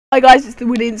Hi guys, it's the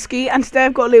Widinsky, and today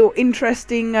I've got a little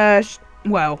interesting,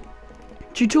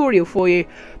 tutorial for you,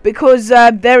 because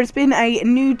there has been a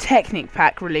new Technic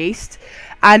pack released,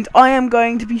 and I am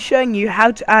going to be showing you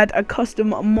how to add a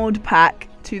custom mod pack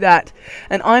to that,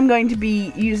 and I'm going to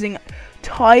be using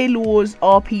Tyler's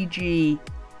RPG.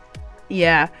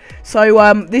 Yeah,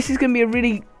 so this is going to be a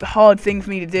really hard thing for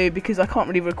me to do because I can't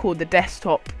really record the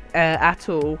desktop at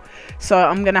all, so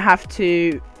I'm gonna have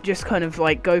to just kind of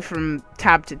like go from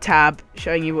tab to tab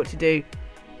showing you what to do.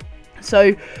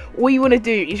 So what you want to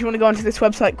do is you want to go onto this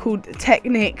website called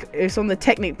Technic. It's on the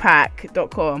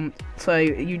technicpack.com, so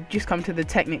you just come to the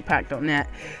technicpack.net,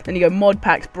 then you go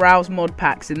Modpacks, browse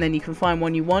Modpacks, and then you can find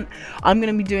one you want. I'm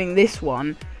going to be doing this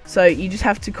one, so you just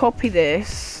have to copy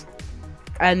this,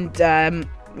 and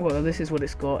well, this is what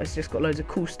it's got. It's just got loads of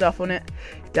cool stuff on it.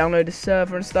 Download a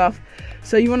server and stuff.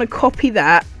 So you want to copy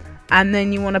that, and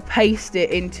then you want to paste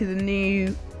it into the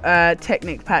new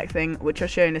Technic pack thing, which I'll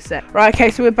show you in a sec. Right,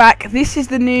 okay, so we're back. This is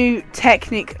the new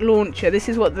Technic Launcher. This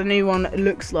is what the new one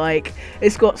looks like.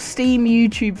 It's got Steam,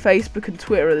 YouTube, Facebook, and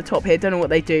Twitter at the top here. Don't know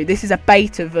what they do. This is a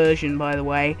beta version, by the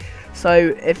way. So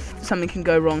if something can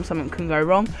go wrong, something can go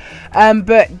wrong.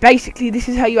 But basically, this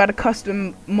is how you add a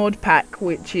custom mod pack,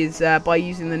 which is by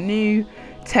using the new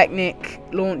Technic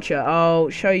Launcher.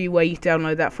 I'll show you where you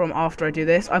download that from after I do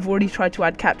this. I've already tried to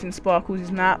add Captain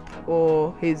Sparkles' map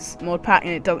or his mod pack,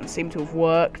 and it doesn't seem to have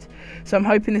worked. So I'm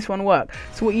hoping this one will work.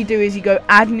 So what you do is you go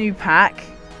add new pack,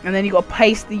 and then you got to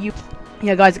paste the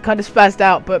yeah, guys, it kind of spazzed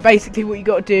out, but basically what you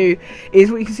got to do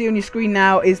is what you can see on your screen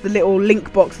now is the little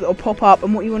link box that will pop up,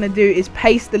 and what you want to do is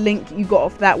paste the link you got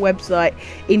off that website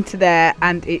into there,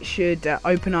 and it should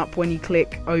open up when you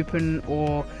click open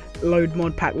or load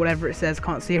mod pack, whatever it says.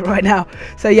 Can't see it right now.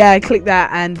 So yeah, click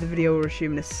that and the video will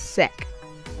resume in a sec.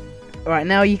 Alright,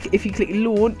 now if you click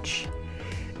launch,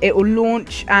 it will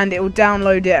launch and it will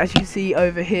download it, as you can see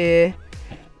over here.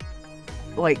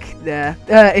 Like there,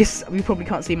 you probably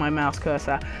can't see my mouse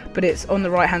cursor, but it's on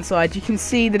the right hand side. You can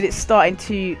see that it's starting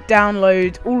to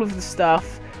download all of the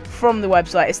stuff from the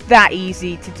website. It's that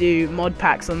easy to do mod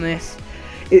packs on this.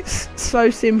 It's so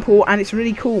simple, and it's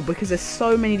really cool because there's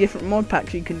so many different mod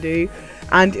packs you can do,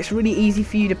 and it's really easy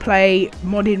for you to play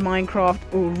modded Minecraft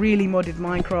or really modded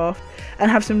Minecraft and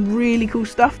have some really cool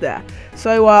stuff there.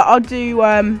 So I'll do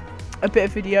a bit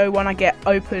of video when I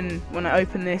open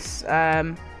this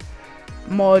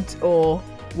mod or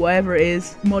whatever it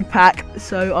is, mod pack,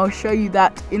 so I'll show you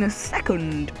that in a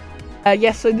second.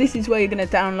 Yes, so this is where you're going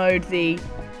to download the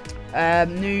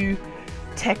new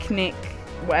Technic,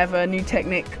 new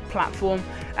Technic platform.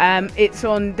 It's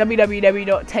on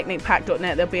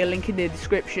www.technicpack.net. there'll be a link in the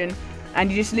description, and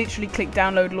you just literally click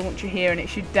download launcher here, and it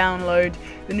should download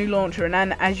the new launcher. And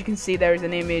then, as you can see, there is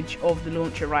an image of the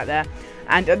launcher right there.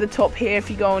 And at the top here, if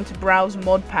you go on to browse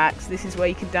mod packs, this is where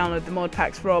you can download the mod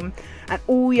packs from, and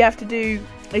all you have to do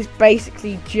is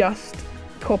basically just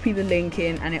copy the link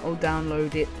in and it will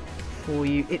download it for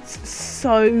you. It's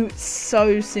so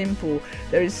simple.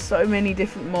 There is so many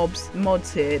different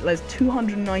mods here. There's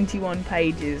 291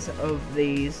 pages of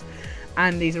these,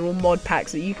 and these are all mod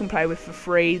packs that you can play with for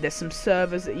free. There's some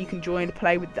servers that you can join to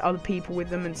play with other people with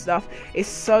them and stuff. It's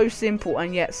so simple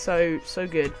and yet so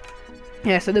good.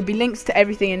 Yeah, so there'll be links to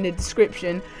everything in the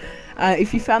description.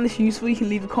 If you found this useful, you can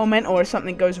leave a comment, or if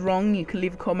something goes wrong, you can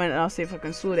leave a comment and I'll see if I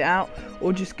can sort it out,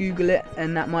 or just Google it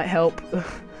and that might help.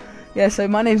 Yeah, so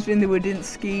my name's been the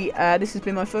Widinsky. This has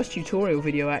been my first tutorial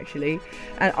video actually,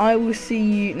 and I will see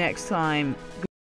you next time.